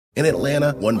In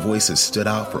Atlanta, one voice has stood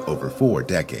out for over 4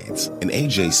 decades. An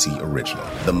AJC original,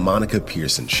 The Monica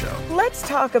Pearson Show. Let's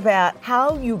talk about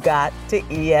how you got to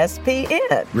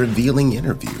ESPN. Revealing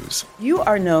interviews. You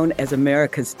are known as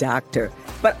America's doctor,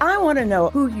 but I want to know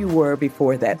who you were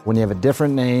before that. When you have a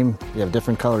different name, you have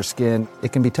different color skin,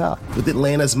 it can be tough. With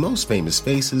Atlanta's most famous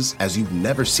faces as you've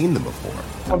never seen them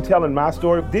before. I'm telling my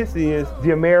story. This is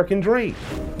the American dream.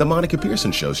 The Monica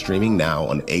Pearson Show, streaming now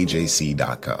on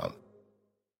AJC.com.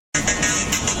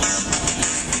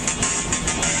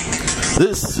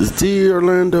 This is D.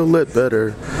 Orlando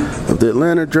Ledbetter of the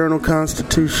Atlanta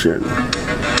Journal-Constitution,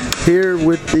 here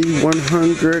with the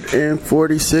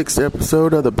 146th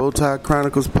episode of the Bowtie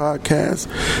Chronicles podcast.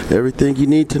 Everything you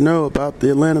need to know about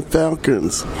the Atlanta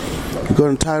Falcons. We're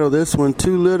going to title this one,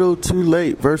 Too Little, Too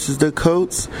Late versus the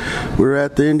Colts. We're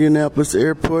at the Indianapolis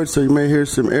airport, so you may hear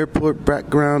some airport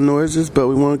background noises, but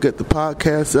we want to get the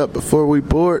podcast up before we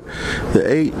board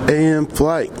the 8 a.m.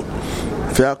 flight.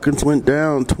 Falcons went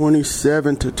down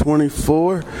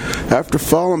 27-24 after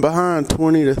falling behind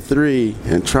 20-3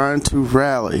 and trying to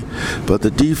rally. But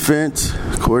the defense,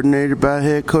 coordinated by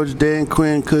head coach Dan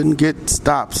Quinn, couldn't get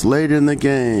stops late in the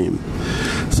game.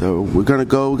 So we got a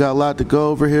lot to go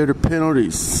over here. The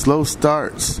penalties, slow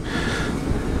starts.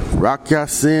 Rock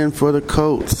Yassin for the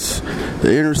Colts. The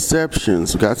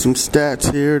interceptions, we got some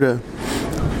stats here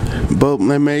both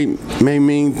they may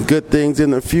mean good things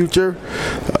in the future.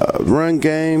 Run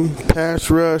game, pass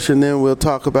rush, and then we'll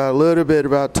talk about a little bit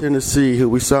about Tennessee, who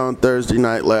we saw on Thursday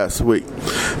night last week.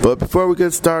 But before we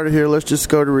get started here, let's just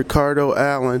go to Ricardo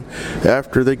Allen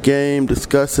after the game,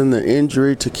 discussing the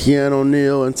injury to Keanu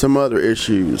Neal and some other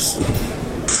issues.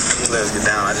 Let's get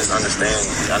down. I just understand.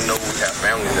 I know we have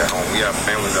families at home. We have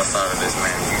families outside of this,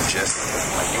 man.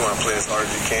 You want to play as hard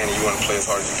as you can, and you want to play as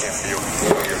hard as you can for your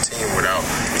team without,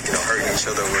 hurting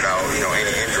each other, without,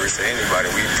 any injuries to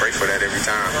anybody. We pray for that every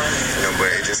time,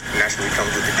 but it just naturally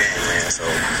comes with the game, man. So,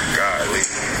 God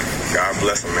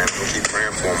bless him, man. I'm going to keep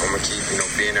praying for him. I'm going to keep,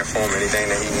 being there for him. Anything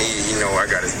that he needs,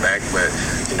 I got his back. But,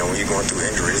 when you're going through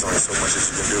injuries, there's only so much that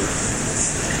you can do.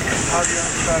 How do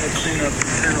y'all try to clean up the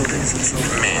penalties and so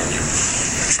forth? Man,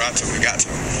 try to. We got to.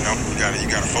 You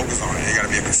got to focus on it. You got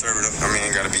to be a conservative.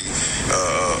 You got to be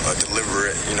a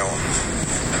deliberate. You got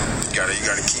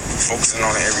to keep focusing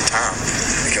on it every time,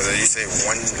 because as you say,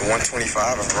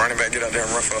 125. If a running back get out there and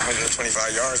run for 125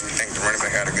 yards, we think the running back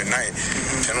had a good night.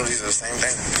 Penalties are the same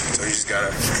thing. So you just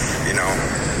gotta,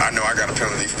 I know I got a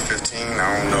penalty for 15.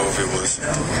 I don't know if it was,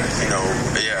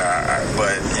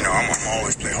 but I'm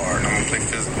always play hard. I'm gonna play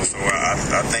physical. So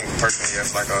I think personally,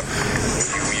 that's like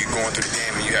when you're going through the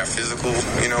game and you have physical,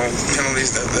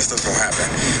 penalties, that stuff don't happen.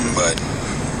 But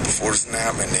before the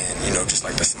snap, and then, just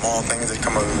like the small things that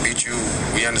come up and beat you,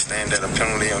 we understand that a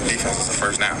penalty on defense is a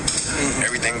first down.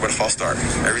 Everything but a false start.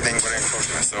 Everything but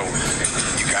encroachment. So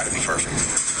you got to be perfect.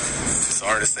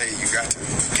 Sorry to say, you got to.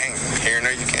 You can't. Here and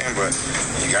there you can, but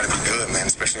you got to be good, man,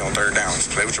 especially on third down. Just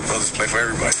play with your brothers, play for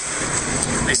everybody.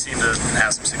 They seem to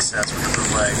have some success with the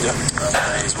bootleg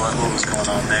plays. What was going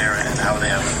on there, and how are they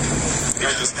having it?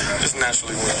 Just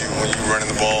naturally, when you running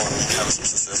the ball and having some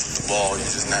success with the ball, you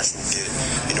just naturally get,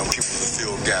 people in the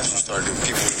field gaps. You start to,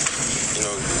 people,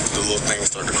 the little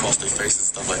things start to cross their faces,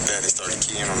 stuff like that. They started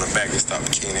keying on the back, they stopped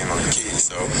keying in on the key.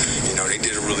 So, they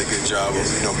did a really good job of,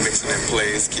 mixing in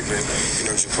plays, keeping,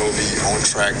 Jacoby on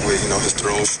track with, his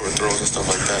throws, short throws and stuff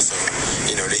like that. So,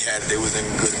 they was in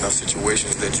good enough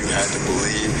situations that you had to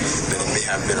believe that it may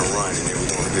have been a run, and they were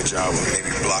doing a good job of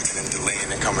maybe blocking and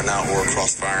delaying and coming out, or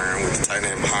cross-firing with the tight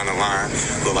end behind the line,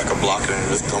 look like a blocker and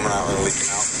just coming out and leaking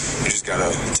out. You just got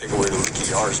to take away the leaky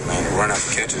yards, man. And run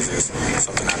after catches is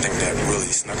something I think that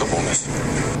really snuck up on us.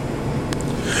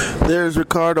 There's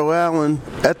Ricardo Allen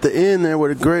at the end there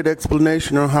with a great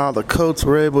explanation on how the Colts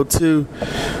were able to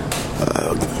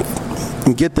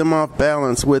get them off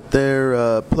balance with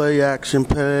their play-action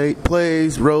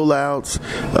plays, rollouts.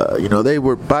 They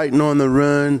were biting on the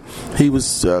run. He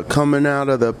was coming out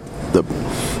of the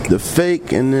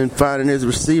fake and then finding his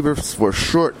receivers for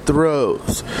short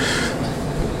throws.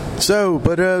 So,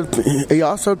 but he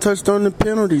also touched on the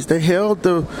penalties. They held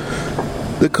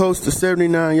the Colts to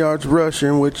 79 yards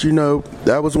rushing, which,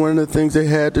 that was one of the things they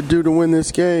had to do to win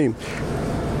this game.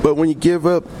 But when you give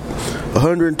up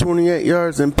 128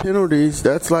 yards in penalties,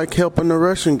 that's like helping the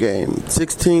rushing game.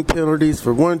 16 penalties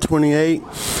for 128.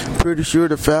 Pretty sure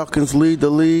the Falcons lead the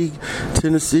league.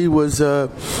 Tennessee was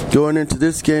going into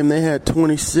this game, they had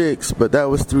 26, but that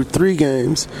was through 3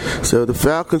 games. So the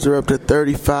Falcons are up to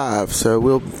 35. So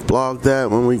we'll blog that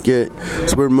when we get,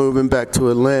 so we're moving back to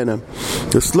Atlanta.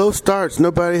 The slow starts,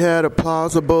 nobody had a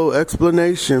plausible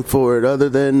explanation for it other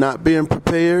than not being prepared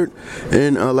prepared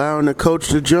and allowing the coach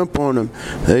to jump on them.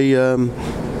 They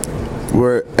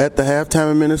were at the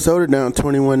halftime in Minnesota down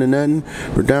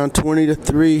 21-0. We're down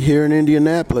 20-3 here in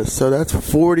Indianapolis, so that's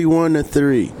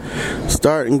 41-3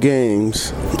 starting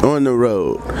games on the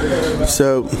road.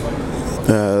 So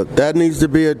that needs to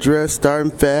be addressed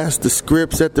starting fast. The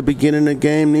scripts at the beginning of the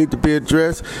game need to be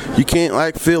addressed. You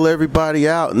can't fill everybody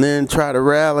out and then try to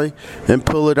rally and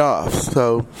pull it off.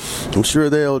 So I'm sure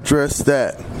they'll address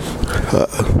that.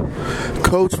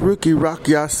 Coach rookie Rock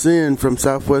Ya-Sin from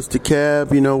Southwest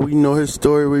DeKalb, we know his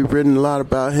story. We've written a lot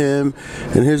about him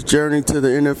and his journey to the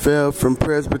NFL from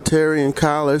Presbyterian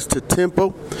College to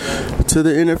Temple to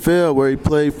the NFL, where he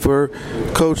played for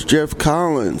Coach Jeff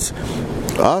Collins.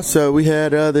 Also, we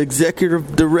had the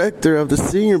executive director of the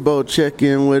Senior Bowl check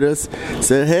in with us.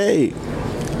 Said, hey,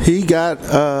 he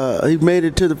made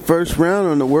it to the first round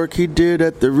on the work he did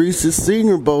at the Reese's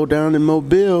Senior Bowl down in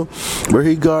Mobile, where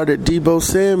he guarded Deebo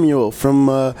Samuel from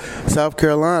South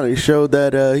Carolina. He showed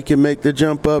that he can make the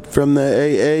jump up from the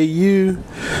AAU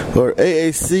or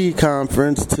AAC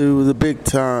conference to the big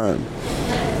time.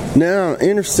 Now,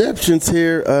 interceptions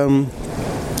here.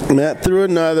 Matt threw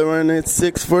another one. It's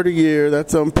 6 for the year.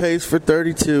 That's on pace for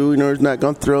 32. He's not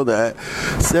going to throw that.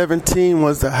 17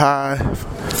 was the high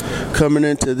coming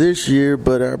into this year,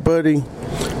 but our buddy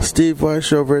Steve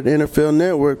Weiss over at NFL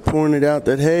Network pointed out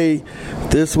that, hey,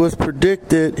 this was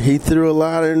predicted. He threw a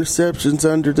lot of interceptions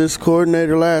under this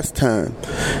coordinator last time.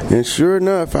 And sure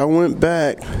enough, I went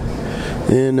back.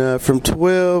 And from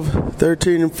 12,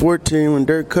 13, and 14, when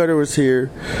Dirk Cutter was here,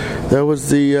 that was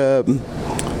the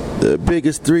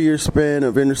biggest 3-year span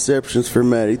of interceptions for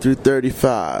Matt. He threw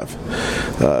 35.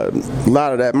 A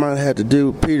lot of that might have had to do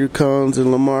with Peter Combs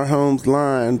and Lamar Holmes'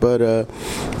 line, but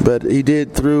he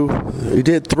did throw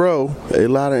a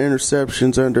lot of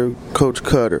interceptions under Coach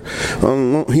Cutter.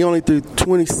 He only threw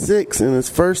 26 in his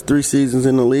first 3 seasons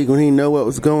in the league when he knew what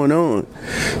was going on.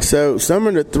 So some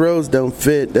of the throws don't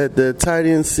fit. That the tight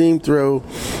end seam throw,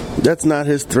 that's not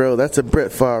his throw. That's a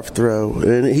Brett Favre throw,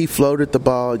 and he floated the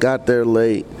ball, got there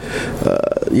late.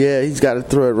 He's got to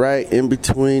throw it right in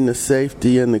between the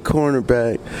safety and the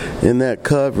cornerback in that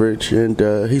coverage, and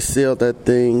he sailed that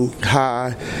thing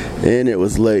high, and it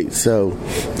was late. So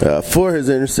 4 of his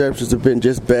interceptions have been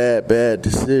just bad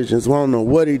decisions. Well, I don't know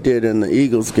what he did in the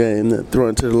Eagles game, that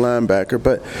throwing to the linebacker,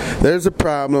 but there's a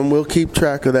problem. We'll keep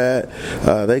track of that.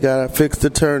 They got to fix the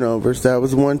turnovers. That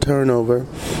was 1 turnover,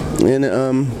 and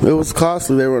it was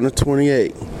costly. They were on the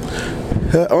 28.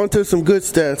 On to some good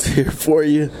stats here for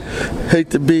you.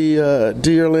 Hate to be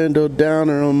D. Orlando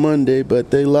Downer on Monday,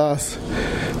 but they lost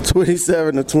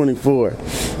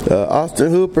 27-24.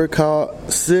 Austin Hooper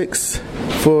caught 6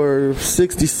 for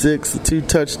 66, 2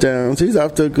 touchdowns. He's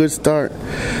off to a good start.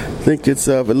 I think it's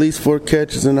at least 4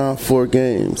 catches in all 4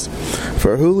 games.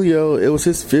 For Julio, it was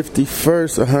his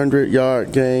 51st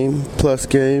 100-yard game.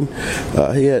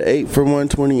 He had 8 for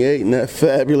 128 and that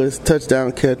fabulous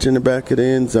touchdown catch in the back of the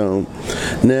end zone.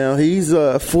 Now, he's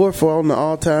 4th on the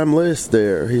all-time list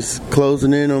there. He's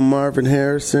closing in on Marvin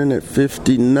Harrison at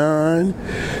 59,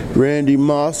 Randy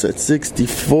Moss at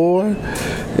 64,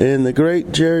 and the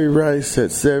great Jerry Rice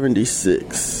at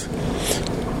 76.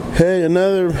 Hey,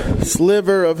 another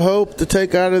sliver of hope to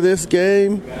take out of this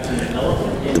game.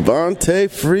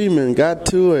 Devontae Freeman got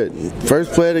to it.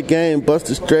 First play of the game,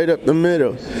 busted straight up the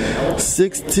middle.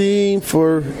 16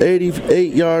 for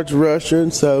 88 yards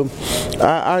rushing. So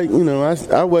I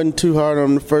wasn't too hard on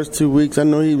him the first 2 weeks. I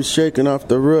know he was shaking off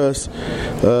the rust,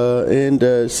 and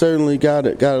certainly got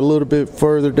a little bit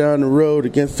further down the road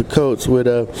against the Colts with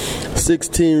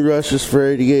 16 rushes for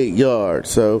 88 yards.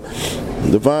 So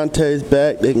Devontae's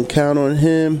back. They can count on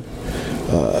him.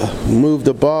 Move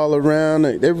the ball around.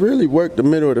 They really worked the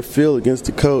middle of the field against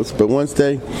the Colts, but once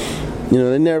they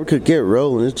never could get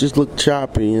rolling. It just looked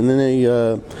choppy, and then they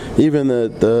even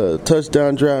the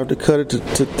touchdown drive to cut it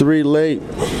to 3 late.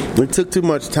 It took too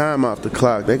much time off the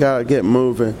clock. They gotta get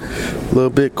moving a little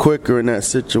bit quicker in that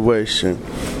situation.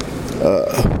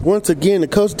 Once again, the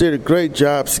coach did a great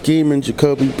job scheming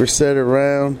Jacoby Brissett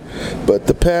around, but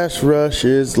the pass rush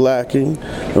is lacking.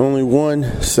 Only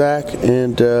 1 sack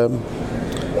and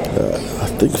I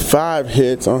think 5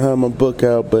 hits. I don't have my book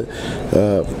out, but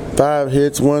 5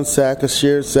 hits, 1 sack, a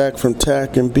shared sack from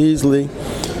Tack and Beasley.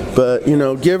 But,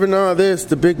 given all this,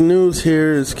 the big news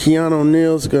here is Keanu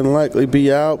Neal's going to likely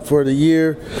be out for the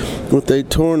year with a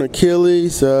torn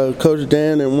Achilles. Coach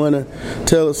Dan didn't want to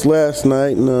tell us last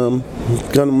night, and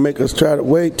going to make us try to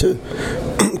wait to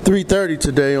 3:30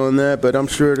 today on that, but I'm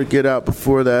sure to get out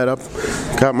before that.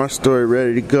 I've got my story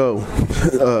ready to go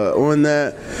on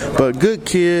that. But good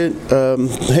kid.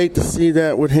 Hate to see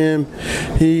that with him.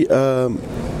 He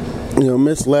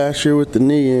missed last year with the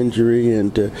knee injury,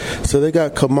 and so they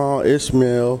got Kamal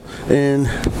Ishmael. And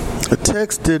I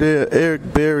texted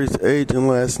Eric Berry's agent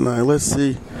last night. Let's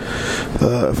see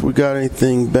if we got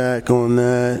anything back on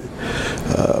that.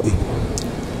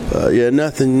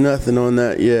 Nothing on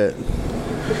that yet.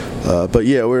 But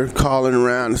we're calling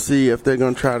around to see if they're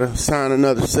going to try to sign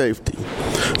another safety.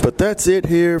 But that's it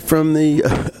here from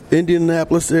the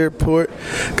Indianapolis airport.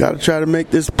 Got to try to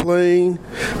make this plane.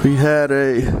 We had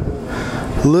a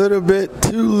little bit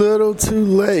too little too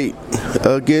late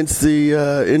against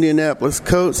the Indianapolis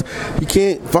Colts. You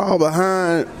can't fall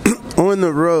behind on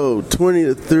the road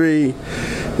 20-3,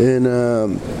 and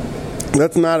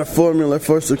that's not a formula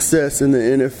for success in the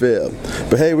NFL.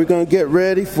 But hey, we're going to get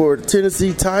ready for the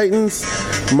Tennessee Titans.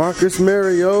 Marcus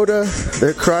Mariota,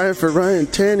 they're crying for Ryan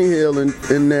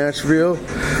Tannehill in Nashville.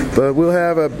 But we'll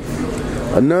have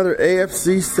another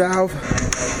AFC South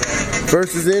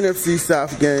versus NFC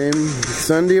South game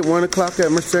Sunday at 1 o'clock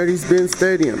at Mercedes-Benz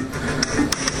Stadium.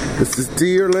 This is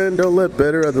D. Orlando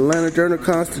Ledbetter of the Atlanta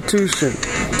Journal-Constitution.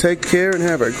 Take care and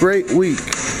have a great week.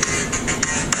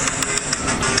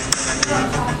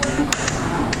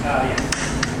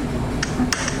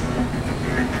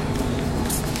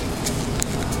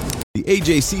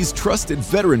 AJC's trusted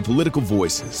veteran political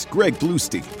voices, Greg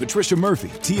Bluestein, Patricia Murphy,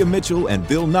 Tia Mitchell, and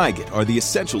Bill Nighet, are the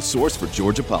essential source for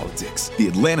Georgia politics. The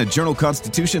Atlanta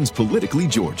Journal-Constitution's Politically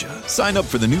Georgia. Sign up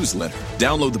for the newsletter,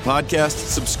 download the podcast,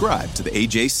 subscribe to the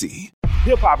AJC.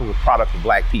 Hip-hop is a product of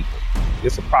black people.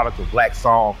 It's a product of black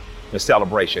song and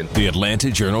celebration. The Atlanta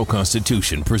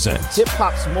Journal-Constitution presents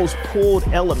hip-hop's most pulled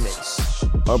elements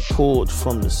are pulled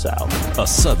from the South. A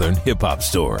Southern hip-hop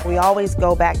story. We always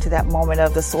go back to that moment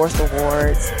of the Source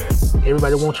Awards.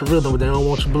 Everybody wants your rhythm, but they don't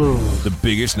want your blues. The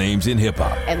biggest names in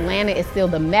hip-hop. Atlanta is still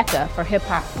the mecca for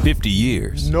hip-hop. 50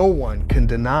 years. No one can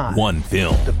deny one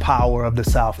film. The power of the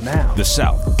South now. The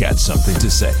South got something to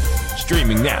say.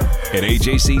 Streaming now at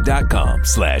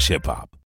ajc.com/hiphop.